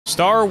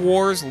Star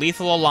Wars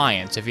Lethal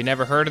Alliance. If you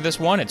never heard of this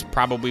one, it's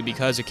probably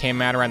because it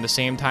came out around the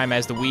same time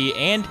as the Wii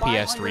and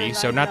PS3,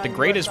 so not the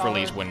greatest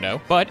release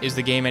window. But is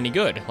the game any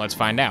good? Let's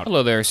find out.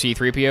 Hello there,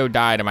 C-3PO.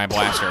 Die to my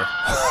blaster.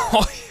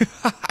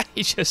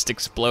 He just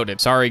exploded.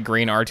 Sorry,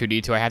 green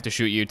R2-D2, I have to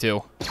shoot you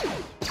too.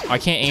 Oh, I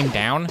can't aim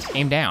down?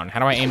 Aim down. How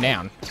do I aim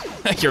down?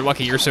 You're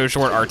lucky you're so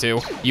short,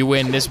 R2. You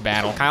win this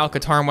battle. Kyle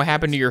Katarn, what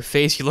happened to your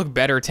face? You look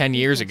better 10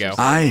 years ago.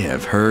 I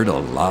have heard a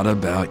lot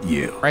about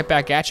you. Right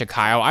back at you,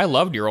 Kyle. I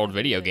loved your old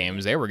video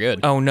games. They were good.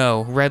 Oh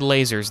no, red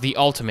lasers, the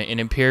ultimate in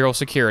Imperial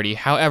security.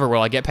 However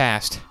will I get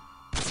past?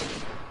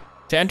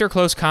 To enter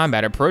close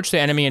combat, approach the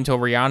enemy until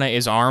Rihanna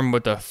is armed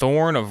with the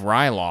Thorn of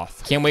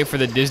Ryloth. Can't wait for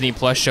the Disney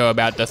Plus show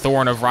about the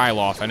Thorn of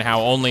Ryloth and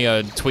how only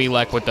a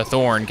Twi'lek with the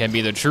Thorn can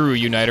be the true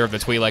uniter of the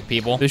Twi'lek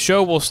people. The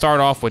show will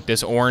start off with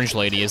this orange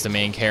lady as the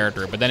main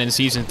character, but then in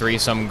season 3,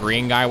 some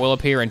green guy will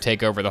appear and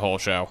take over the whole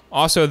show.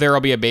 Also, there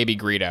will be a baby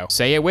Greedo.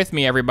 Say it with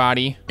me,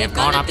 everybody. They've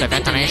gone up the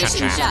detonation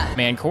shaft.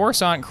 Man,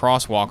 Coruscant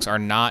crosswalks are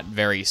not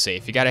very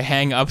safe. You gotta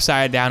hang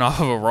upside down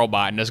off of a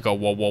robot and just go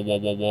whoa, whoa, whoa,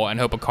 whoa, whoa, and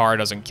hope a car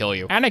doesn't kill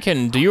you.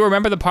 Anakin, do you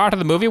remember the part of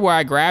the movie where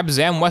I grabbed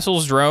Zam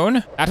Wessel's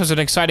drone? That was an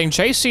exciting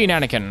chase scene,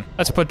 Anakin.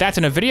 Let's put that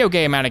in a video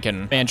game,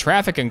 Anakin. Man,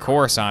 traffic in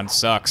Coruscant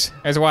sucks.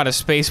 There's a lot of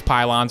space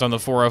pylons on the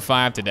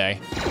 405 today.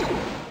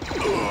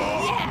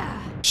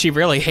 She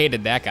really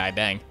hated that guy,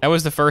 dang. That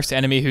was the first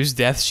enemy whose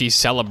death she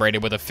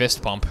celebrated with a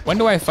fist pump. When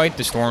do I fight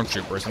the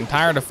stormtroopers? I'm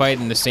tired of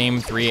fighting the same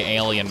 3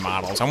 alien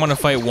models. I want to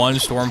fight one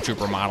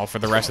stormtrooper model for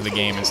the rest of the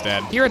game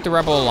instead. Here at the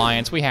Rebel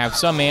Alliance, we have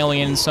some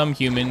aliens, some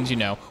humans, you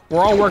know.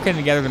 We're all working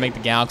together to make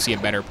the galaxy a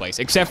better place,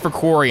 except for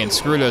Quarians.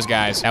 Screw those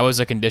guys. That was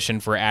a condition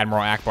for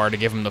Admiral Akbar to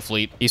give him the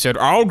fleet. He said,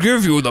 I'll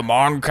give you the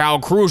Mon Cal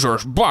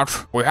cruisers,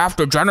 but we have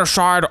to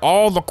genocide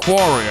all the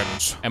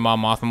Quarians. And Mon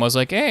Mothma was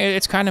like, hey,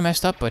 it's kind of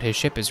messed up, but his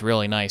ship is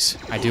really nice.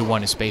 I do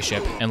want a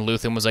spaceship. And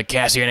Luthen was like,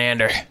 Cassian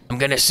Andor, I'm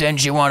gonna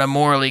send you on a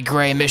morally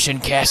gray mission,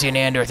 Cassian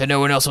Andor, that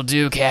no one else will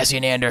do,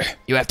 Cassian Andor.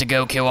 You have to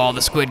go kill all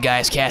the squid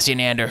guys, Cassian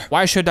Andor.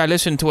 Why should I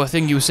listen to a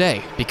thing you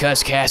say?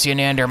 Because, Cassian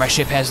Andor, my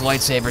ship has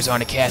lightsabers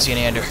on it, Cassian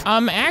Andor.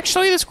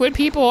 Actually, the squid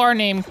people are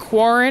named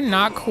Quarren,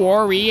 not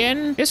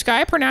Quarian. This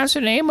guy pronounced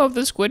the name of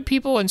the squid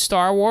people in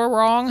Star Wars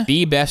wrong.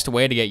 The best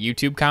way to get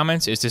YouTube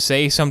comments is to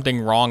say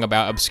something wrong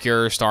about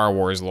obscure Star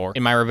Wars lore.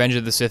 In my Revenge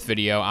of the Sith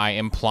video, I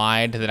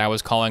implied that I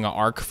was calling an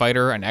ARC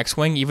fighter an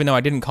X-Wing, even though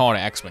I didn't call it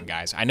an X-Wing,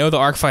 guys. I know the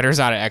ARC fighter's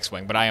not an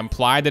X-Wing, but I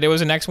implied that it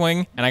was an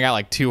X-Wing, and I got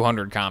like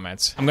 200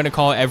 comments. I'm gonna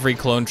call every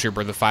clone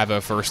trooper the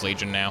 501st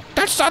Legion now.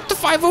 That's not the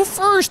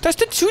 501st, that's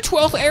the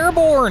 212th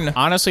Airborne!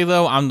 Honestly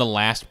though, I'm the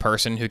last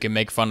person who can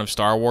make fun of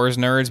Star Wars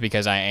nerds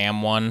because I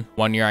am one.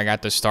 One year I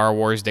got the Star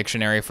Wars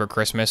dictionary for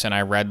Christmas and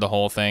I read the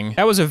whole thing.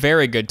 That was a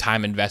very good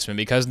time investment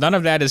because none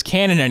of that is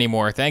canon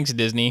anymore, thanks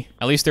Disney.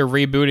 At least they're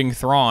rebooting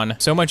Thrawn.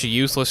 So much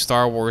useless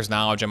Star Wars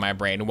knowledge in my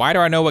brain. Why do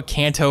I know what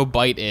Canto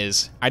Bight is?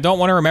 I don't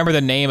want to remember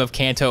the name of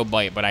Canto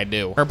Bight, but I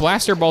do. Her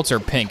blaster bolts are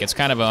pink. It's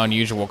kind of an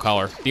unusual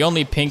color. The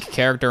only pink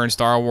character in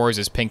Star Wars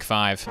is Pink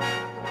 5.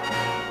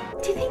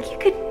 Do you think you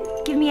could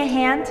give me a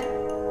hand?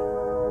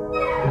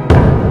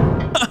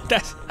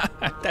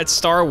 That's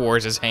Star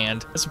Wars'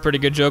 hand. That's a pretty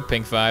good joke,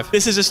 Pink 5.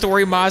 This is a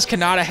story Maz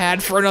cannot have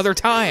had for another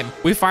time.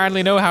 We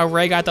finally know how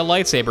Rey got the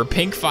lightsaber.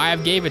 Pink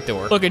 5 gave it to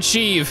her. Look at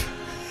Sheev.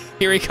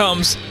 Here he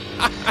comes.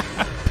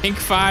 Pink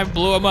 5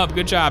 blew him up.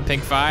 Good job,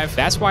 Pink 5.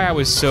 That's why I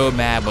was so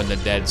mad when the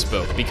dead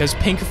spoke, because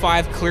Pink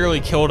 5 clearly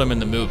killed him in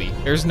the movie.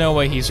 There's no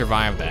way he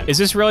survived that. Is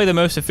this really the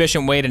most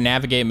efficient way to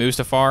navigate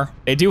Mustafar?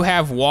 They do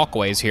have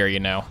walkways here, you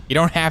know. You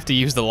don't have to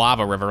use the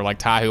lava river like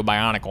Tahu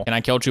Bionicle. Can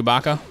I kill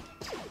Chewbacca?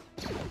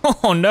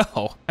 Oh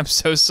no, I'm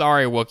so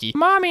sorry, Wookie.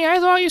 Mommy, I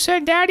thought you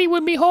said Daddy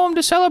would be home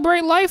to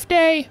celebrate Life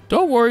Day.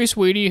 Don't worry,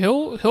 sweetie,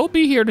 he'll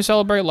be here to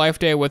celebrate Life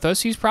Day with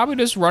us. He's probably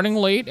just running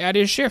late at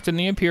his shift in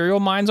the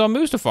Imperial mines on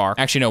Mustafar.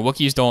 Actually, no,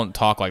 Wookiees don't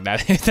talk like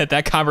that.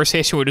 that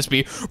conversation would just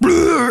be.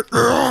 Did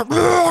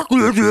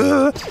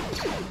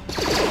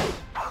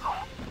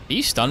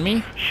he stun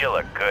me? She'll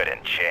look good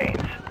in chains.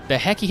 The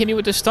heck he hit me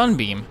with the stun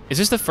beam? Is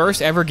this the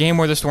first ever game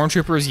where the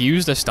stormtroopers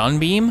used a stun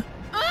beam?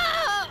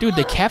 Dude,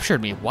 they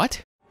captured me,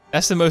 what?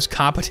 That's the most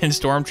competent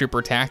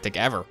stormtrooper tactic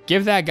ever.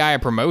 Give that guy a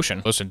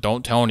promotion. Listen,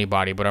 don't tell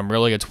anybody, but I'm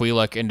really a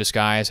Twi'lek in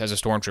disguise as a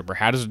stormtrooper.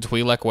 How does a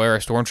Twi'lek wear a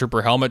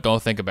stormtrooper helmet?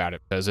 Don't think about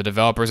it, because the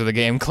developers of the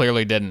game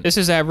clearly didn't. This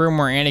is that room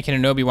where Anakin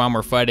and Obi-Wan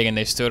were fighting and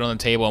they stood on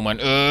the table and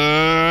went,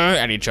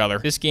 at each other.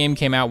 This game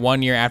came out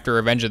 1 year after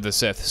Revenge of the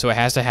Sith, so it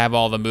has to have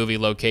all the movie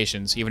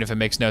locations, even if it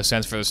makes no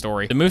sense for the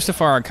story. The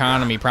Mustafar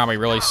economy probably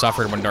really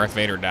suffered when Darth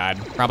Vader died.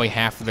 Probably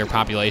half of their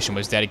population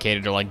was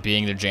dedicated to like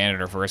being the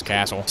janitor for his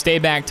castle. Stay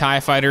back,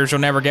 TIE fighters,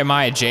 you'll never get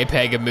my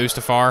JPEG of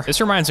Mustafar. This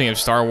reminds me of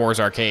Star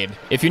Wars Arcade.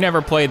 If you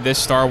never played this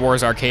Star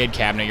Wars Arcade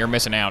cabinet, you're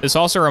missing out. This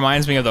also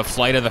reminds me of the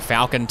Flight of the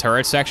Falcon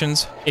turret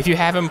sections. If you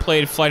haven't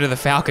played Flight of the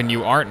Falcon,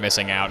 you aren't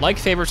missing out. Like,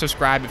 favorite,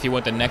 subscribe if you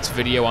want the next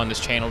video on this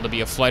channel to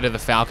be a Flight of the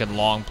Falcon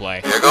long play.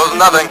 Here goes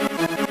nothing.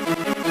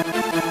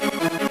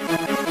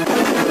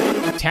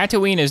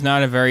 Tatooine is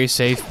not a very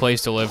safe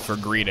place to live for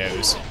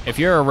Greedos. If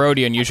you're a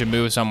Rodian, you should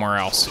move somewhere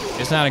else.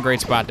 It's not a great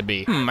spot to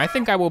be. I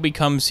think I will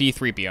become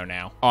C-3PO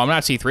now. Oh, I'm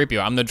not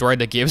C-3PO, I'm the droid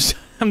that gives...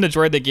 I'm the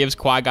droid that gives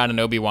Qui-Gon and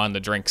Obi-Wan the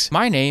drinks.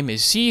 My name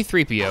is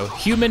C-3PO,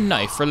 Human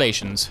Knife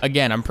Relations.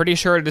 Again, I'm pretty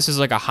sure this is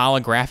like a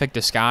holographic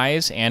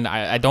disguise, and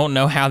I don't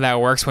know how that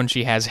works when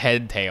she has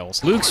head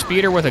tails. Luke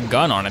speed her with a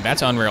gun on it,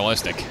 that's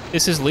unrealistic.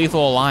 This is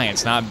Lethal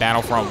Alliance, not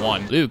Battlefront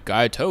 1. Luke,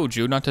 I told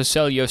you not to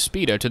sell your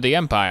speeder to the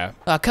Empire.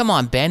 Come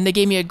on, Ben, they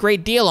gave me a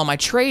great deal on my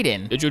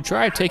trade-in. Did you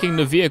try taking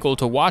the vehicle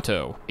to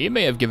Watto? He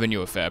may have given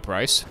you a fair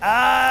price.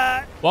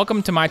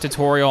 Welcome to my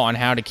tutorial on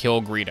how to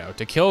kill Greedo.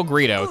 To kill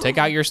Greedo, take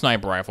out your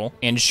sniper rifle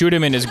and shoot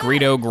him in his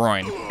Greedo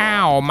groin.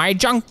 Ow, my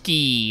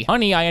junkie.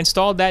 Honey, I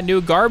installed that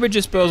new garbage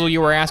disposal you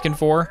were asking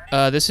for.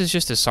 This is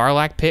just a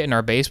Sarlacc pit in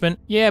our basement?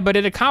 Yeah, but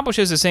it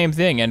accomplishes the same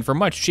thing and for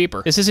much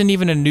cheaper. This isn't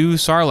even a new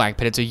Sarlacc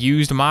pit, it's a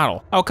used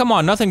model. Oh, come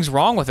on, nothing's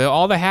wrong with it.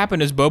 All that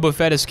happened is Boba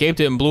Fett escaped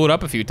it and blew it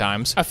up a few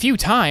times. A few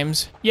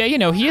times? Yeah, you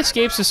know, he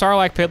escapes the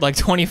Sarlacc pit like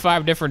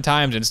 25 different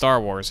times in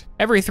Star Wars.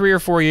 Every 3 or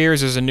 4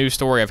 years there's a new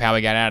story of how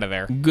he got out of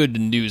there. Good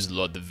news,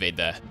 Lord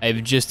Vader.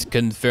 I've just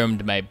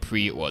confirmed my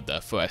pre-order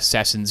for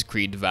Assassin's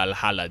Creed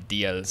Valhalla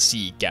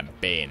DLC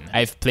campaign.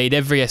 I've played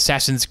every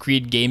Assassin's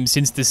Creed game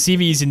since the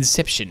series'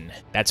 inception.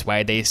 That's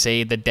why they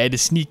say the dead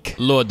sneak.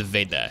 Lord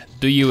Vader,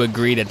 do you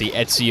agree that the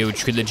Ezio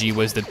trilogy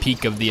was the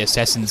peak of the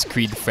Assassin's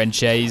Creed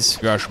franchise?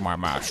 Yes, my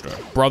master.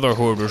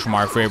 Brotherhood is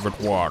my favorite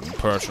one,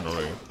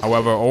 personally.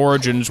 However,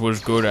 Origins was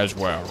good as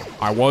well.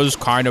 I was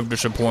kind of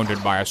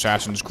disappointed by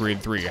Assassin's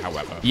Creed 3,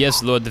 however.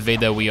 Yes, Lord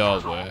Vader, we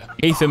all were.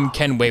 Haytham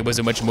Kenway was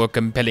a much more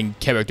compelling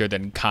character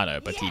than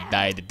Connor, but he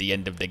died at the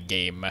end of the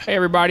game. Hey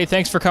everybody,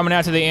 thanks for coming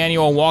out to the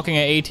annual Walking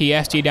at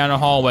ATST Down a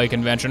Hallway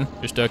convention.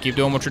 Just keep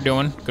doing what you're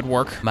doing. Good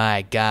work.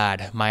 My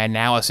god, my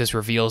analysis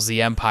reveals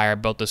the Empire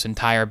built this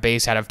entire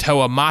base out of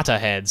Toa Mata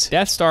heads.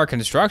 Death Star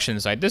construction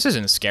site, this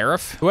isn't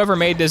Scarif. Whoever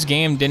made this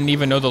game didn't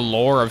even know the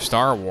lore of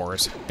Star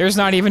Wars. There's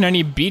not even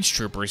any beach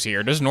troopers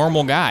here, just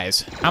normal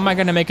guys. How am I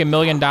gonna make $1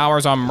 million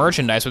on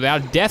merchandise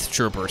without death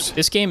troopers?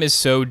 This game is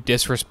so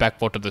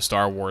disrespectful to the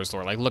Star Wars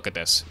lore, like look at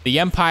this. The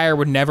Empire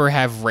would never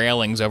have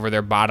railings over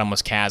their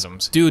bottomless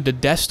chasms. Dude, the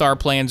Death Star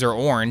plans are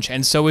orange,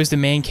 and so is the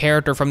main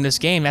character from this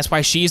game. That's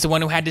why she's the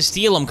one who had to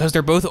steal them, because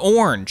they're both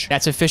orange.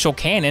 That's official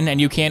canon,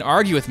 and you can't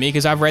argue with me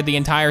because I've read the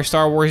entire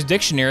Star Wars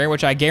dictionary,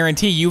 which I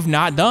guarantee you've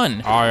not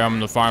done. I am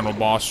the final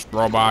boss,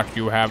 robot.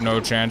 You have no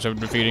chance of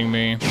defeating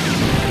me.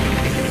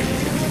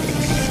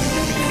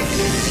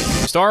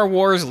 Star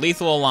Wars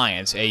Lethal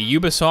Alliance, a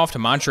Ubisoft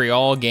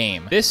Montreal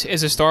game. This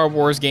is a Star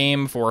Wars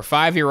game for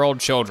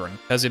 5-year-old children,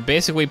 because it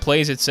basically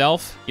plays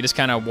itself. You just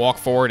kind of walk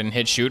forward and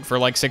hit shoot for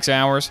like 6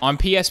 hours. On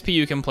PSP,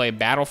 you can play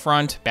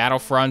Battlefront,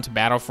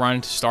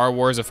 Star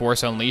Wars The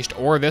Force Unleashed,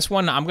 or this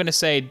one. I'm gonna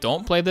say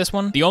don't play this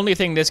one. The only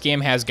thing this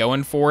game has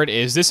going for it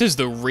is this is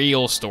the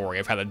real story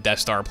of how the Death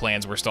Star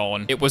plans were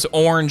stolen. It was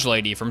Orange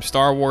Lady from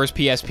Star Wars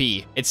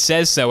PSP. It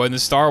says so in the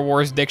Star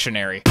Wars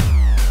dictionary.